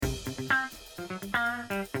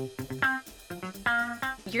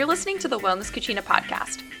You're listening to the Wellness Cucina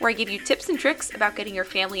podcast, where I give you tips and tricks about getting your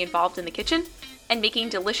family involved in the kitchen and making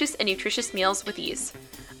delicious and nutritious meals with ease.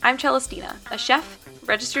 I'm Celestina, a chef,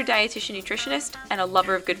 registered dietitian nutritionist, and a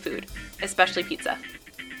lover of good food, especially pizza.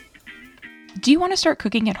 Do you want to start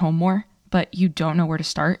cooking at home more, but you don't know where to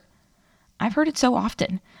start? I've heard it so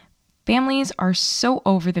often. Families are so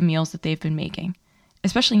over the meals that they've been making,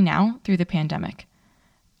 especially now through the pandemic.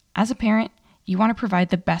 As a parent, you want to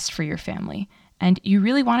provide the best for your family, and you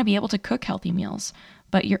really want to be able to cook healthy meals,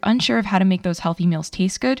 but you're unsure of how to make those healthy meals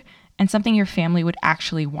taste good and something your family would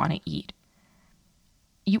actually want to eat.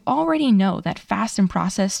 You already know that fast food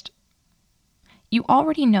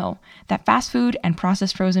and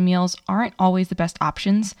processed frozen meals aren't always the best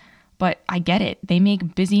options, but I get it. They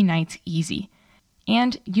make busy nights easy,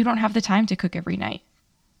 and you don't have the time to cook every night.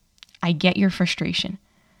 I get your frustration.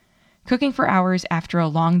 Cooking for hours after a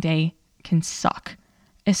long day can suck,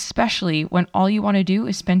 especially when all you want to do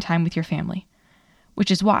is spend time with your family,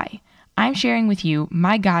 which is why I'm sharing with you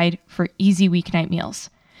my guide for easy weeknight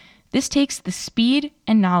meals. This takes the speed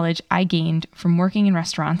and knowledge I gained from working in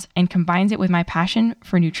restaurants and combines it with my passion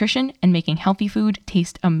for nutrition and making healthy food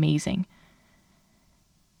taste amazing.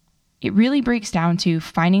 It really breaks down to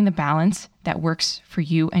finding the balance that works for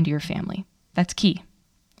you and your family. That's key.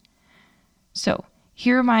 So,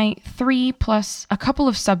 here are my 3 plus a couple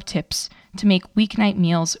of sub tips to make weeknight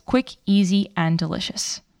meals quick, easy, and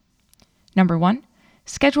delicious. Number 1,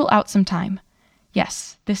 schedule out some time.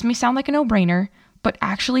 Yes, this may sound like a no-brainer, but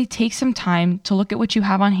actually take some time to look at what you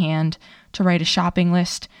have on hand, to write a shopping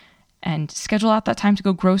list, and schedule out that time to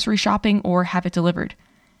go grocery shopping or have it delivered.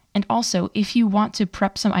 And also, if you want to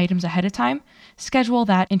prep some items ahead of time, schedule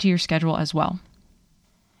that into your schedule as well.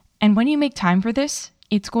 And when you make time for this,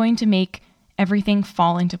 it's going to make everything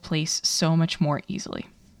fall into place so much more easily.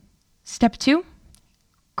 Step 2,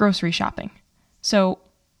 grocery shopping. So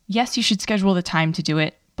yes, you should schedule the time to do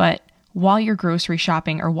it, but while you're grocery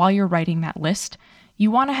shopping or while you're writing that list,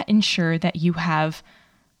 you want to ensure that you have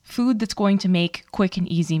food that's going to make quick and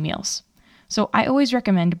easy meals. So I always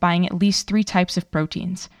recommend buying at least 3 types of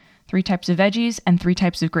proteins, 3 types of veggies, and 3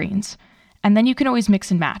 types of grains. And then you can always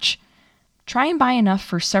mix and match. Try and buy enough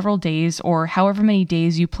for several days or however many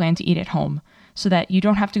days you plan to eat at home so that you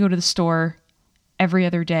don't have to go to the store every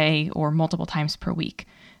other day or multiple times per week.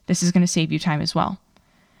 This is going to save you time as well.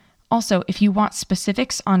 Also, if you want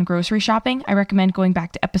specifics on grocery shopping, I recommend going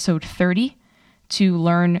back to episode 30 to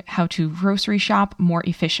learn how to grocery shop more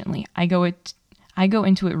efficiently. I go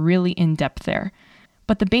into it really in depth there.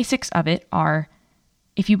 But the basics of it are,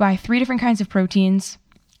 if you buy 3 different kinds of proteins,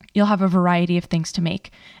 you'll have a variety of things to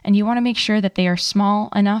make. And you want to make sure that they are small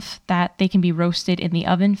enough that they can be roasted in the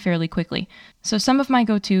oven fairly quickly. So some of my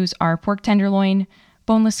go-tos are pork tenderloin,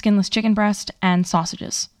 boneless, skinless chicken breast, and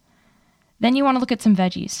sausages. Then you want to look at some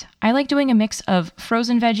veggies. I like doing a mix of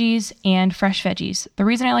frozen veggies and fresh veggies. The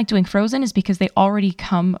reason I like doing frozen is because they already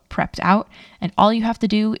come prepped out, and all you have to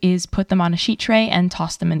do is put them on a sheet tray and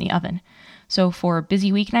toss them in the oven. So for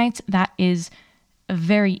busy weeknights, that is a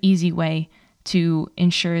very easy way to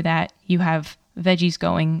ensure that you have veggies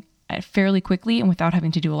going fairly quickly and without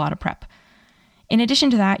having to do a lot of prep. In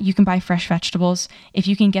addition to that, you can buy fresh vegetables. If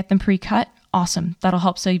you can get them pre-cut, awesome. That'll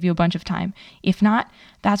help save you a bunch of time. If not,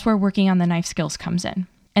 that's where working on the knife skills comes in.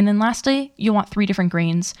 And then lastly, you'll want 3 different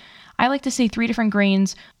grains. I like to say 3 different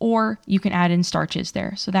grains, or you can add in starches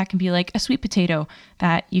there. So that can be like a sweet potato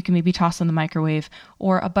that you can maybe toss in the microwave,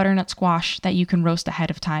 or a butternut squash that you can roast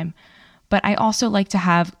ahead of time. But I also like to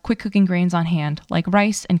have quick cooking grains on hand, like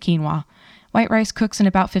rice and quinoa. White rice cooks in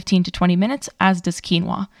about 15 to 20 minutes, as does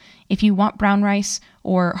quinoa. If you want brown rice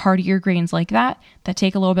or heartier grains like that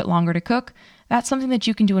take a little bit longer to cook, that's something that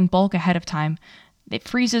you can do in bulk ahead of time. It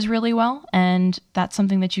freezes really well, and that's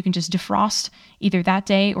something that you can just defrost either that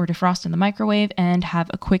day or defrost in the microwave and have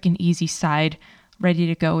a quick and easy side ready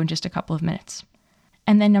to go in just a couple of minutes.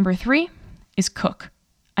 And then number 3 is cook.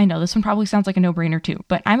 I know this one probably sounds like a no-brainer too,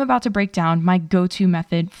 but I'm about to break down my go-to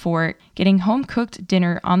method for getting home-cooked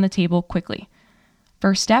dinner on the table quickly.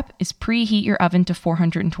 First step is preheat your oven to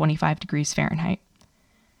 425 degrees Fahrenheit.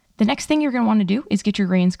 The next thing you're going to want to do is get your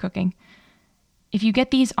grains cooking. If you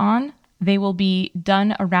get these on, they will be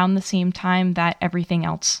done around the same time that everything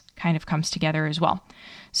else kind of comes together as well.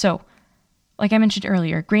 So, like I mentioned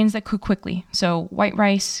earlier, grains that cook quickly. So white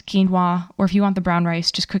rice, quinoa, or if you want the brown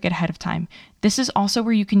rice, just cook it ahead of time. This is also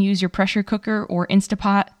where you can use your pressure cooker or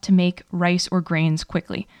Instapot to make rice or grains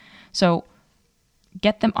quickly. So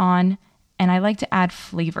get them on, and I like to add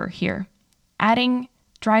flavor here. Adding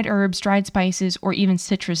dried herbs, dried spices, or even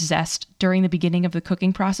citrus zest during the beginning of the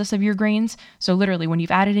cooking process of your grains. So literally when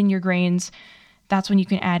you've added in your grains, that's when you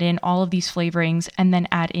can add in all of these flavorings and then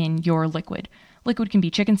add in your liquid. Liquid can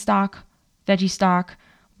be chicken stock, veggie stock,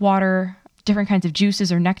 water, different kinds of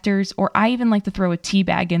juices or nectars, or I even like to throw a tea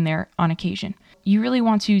bag in there on occasion. You really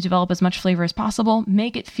want to develop as much flavor as possible,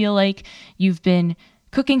 make it feel like you've been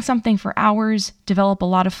cooking something for hours, develop a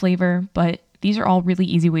lot of flavor, but these are all really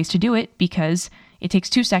easy ways to do it because it takes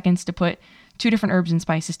 2 seconds to put 2 different herbs and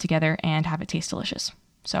spices together and have it taste delicious.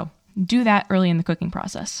 So do that early in the cooking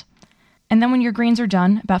process. And then when your grains are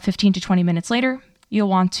done, about 15 to 20 minutes later, you'll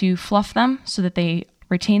want to fluff them so that they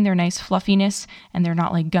retain their nice fluffiness and they're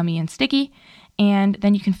not like gummy and sticky. And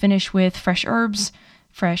then you can finish with fresh herbs,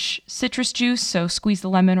 fresh citrus juice, so squeeze the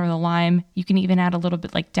lemon or the lime. You can even add a little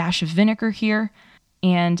bit like dash of vinegar here,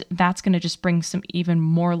 and that's going to just bring some even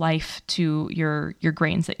more life to your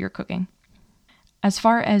grains that you're cooking. As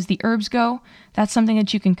far as the herbs go, that's something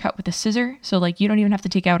that you can cut with a scissor, so like you don't even have to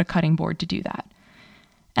take out a cutting board to do that.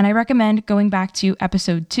 And I recommend going back to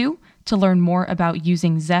episode 2 to learn more about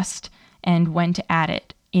using zest and when to add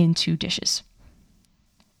it into dishes.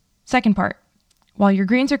 Second part, while your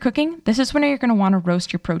grains are cooking, this is when you're going to want to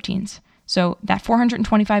roast your proteins. So that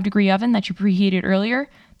 425 degree oven that you preheated earlier,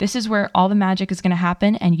 this is where all the magic is going to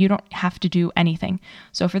happen and you don't have to do anything.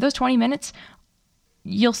 So for those 20 minutes,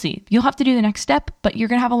 you'll see. You'll have to do the next step, but you're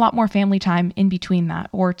going to have a lot more family time in between that,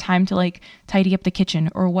 or time to like tidy up the kitchen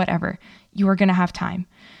or whatever. You are going to have time.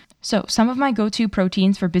 So some of my go-to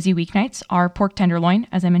proteins for busy weeknights are pork tenderloin,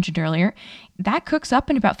 as I mentioned earlier. That cooks up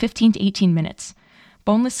in about 15 to 18 minutes.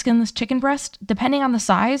 Boneless, skinless chicken breast, depending on the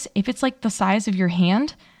size, if it's like the size of your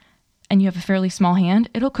hand and you have a fairly small hand,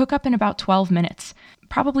 it'll cook up in about 12 minutes,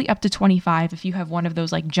 probably up to 25 if you have one of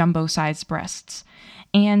those like jumbo-sized breasts.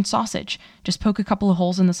 And sausage, just poke a couple of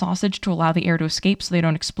holes in the sausage to allow the air to escape so they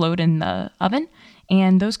don't explode in the oven,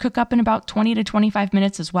 and those cook up in about 20 to 25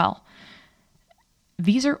 minutes as well.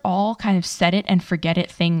 These are all kind of set it and forget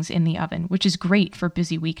it things in the oven, which is great for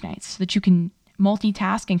busy weeknights so that you can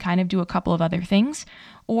multitask and kind of do a couple of other things,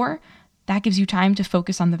 or that gives you time to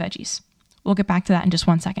focus on the veggies. We'll get back to that in just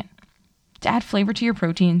 1 second. To add flavor to your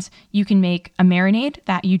proteins, you can make a marinade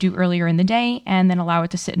that you do earlier in the day and then allow it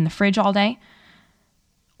to sit in the fridge all day.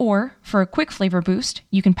 Or for a quick flavor boost,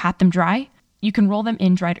 you can pat them dry. You can roll them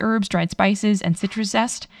in dried herbs, dried spices, and citrus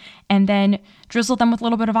zest, and then drizzle them with a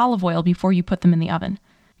little bit of olive oil before you put them in the oven.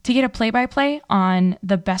 To get a play-by-play on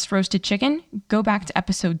the best roasted chicken, go back to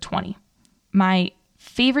episode 20. My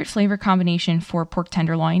favorite flavor combination for pork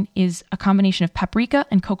tenderloin is a combination of paprika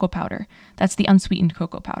and cocoa powder. That's the unsweetened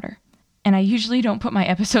cocoa powder. And I usually don't put my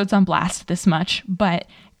episodes on blast this much, but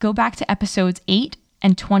go back to episodes 8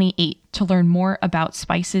 and 28 to learn more about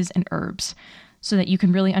spices and herbs so that you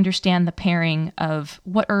can really understand the pairing of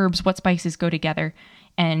what herbs, what spices go together,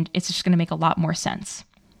 and it's just going to make a lot more sense.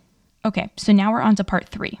 Okay, so now we're on to part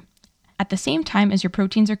 3. At the same time as your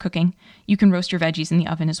proteins are cooking, you can roast your veggies in the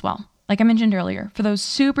oven as well. Like I mentioned earlier, for those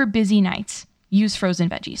super busy nights, use frozen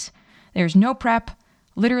veggies. There's no prep.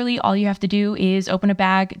 Literally, all you have to do is open a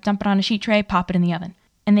bag, dump it on a sheet tray, pop it in the oven.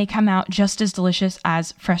 And they come out just as delicious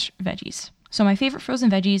as fresh veggies. So my favorite frozen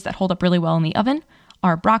veggies that hold up really well in the oven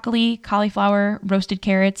are broccoli, cauliflower, roasted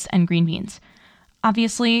carrots, and green beans.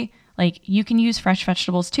 Obviously, like you can use fresh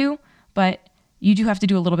vegetables too, but you do have to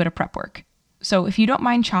do a little bit of prep work. So if you don't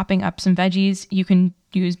mind chopping up some veggies, you can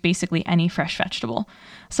use basically any fresh vegetable.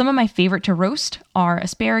 Some of my favorite to roast are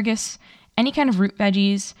asparagus, any kind of root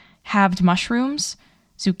veggies, halved mushrooms,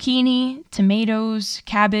 zucchini, tomatoes,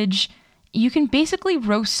 cabbage. You can basically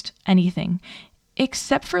roast anything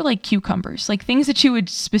except for like cucumbers, like things that you would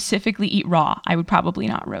specifically eat raw, I would probably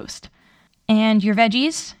not roast. And your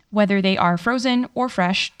veggies, whether they are frozen or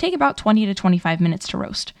fresh, take about 20 to 25 minutes to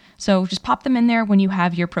roast. So just pop them in there when you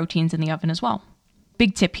have your proteins in the oven as well.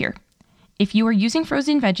 Big tip here. If you are using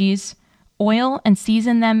frozen veggies, oil and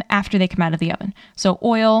season them after they come out of the oven. So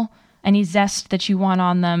oil, any zest that you want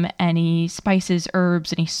on them, any spices,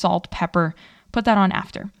 herbs, any salt, pepper, put that on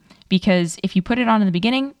after. Because if you put it on in the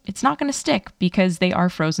beginning, it's not going to stick because they are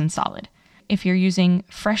frozen solid. If you're using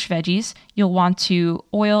fresh veggies, you'll want to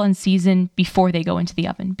oil and season before they go into the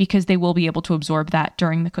oven because they will be able to absorb that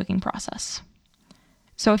during the cooking process.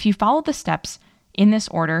 So if you follow the steps in this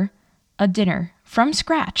order, a dinner from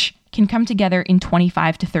scratch can come together in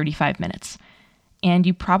 25 to 35 minutes. And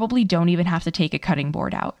you probably don't even have to take a cutting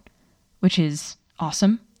board out, which is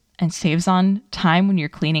awesome and saves on time when you're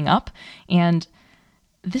cleaning up. And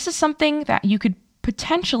this is something that you could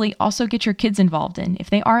potentially also get your kids involved in.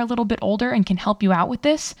 If they are a little bit older and can help you out with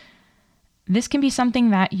this, this can be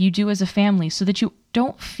something that you do as a family so that you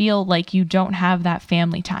don't feel like you don't have that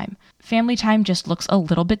family time. Family time just looks a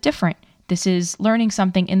little bit different This is learning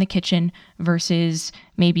something in the kitchen versus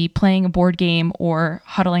maybe playing a board game or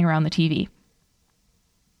huddling around the TV.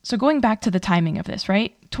 So going back to the timing of this,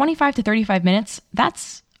 right? 25 to 35 minutes,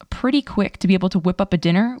 that's pretty quick to be able to whip up a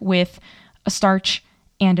dinner with a starch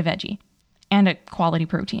and a veggie and a quality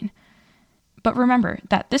protein. But remember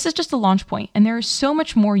that this is just a launch point, and there is so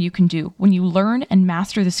much more you can do when you learn and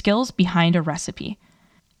master the skills behind a recipe.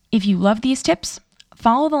 If you love these tips,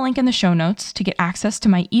 follow the link in the show notes to get access to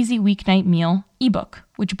my Easy Weeknight Meal ebook,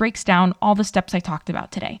 which breaks down all the steps I talked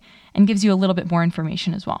about today and gives you a little bit more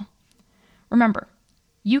information as well. Remember,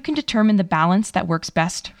 you can determine the balance that works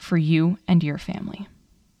best for you and your family.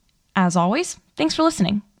 As always, thanks for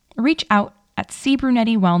listening. Reach out at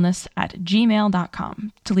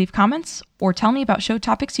cbrunettywellness@gmail.com to leave comments or tell me about show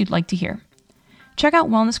topics you'd like to hear. Check out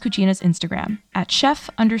Wellness Cucina's Instagram at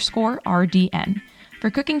chef_RDN for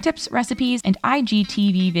cooking tips, recipes, and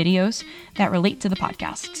IGTV videos that relate to the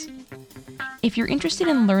podcasts. If you're interested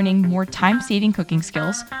in learning more time-saving cooking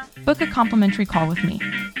skills, book a complimentary call with me.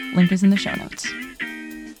 Link is in the show notes.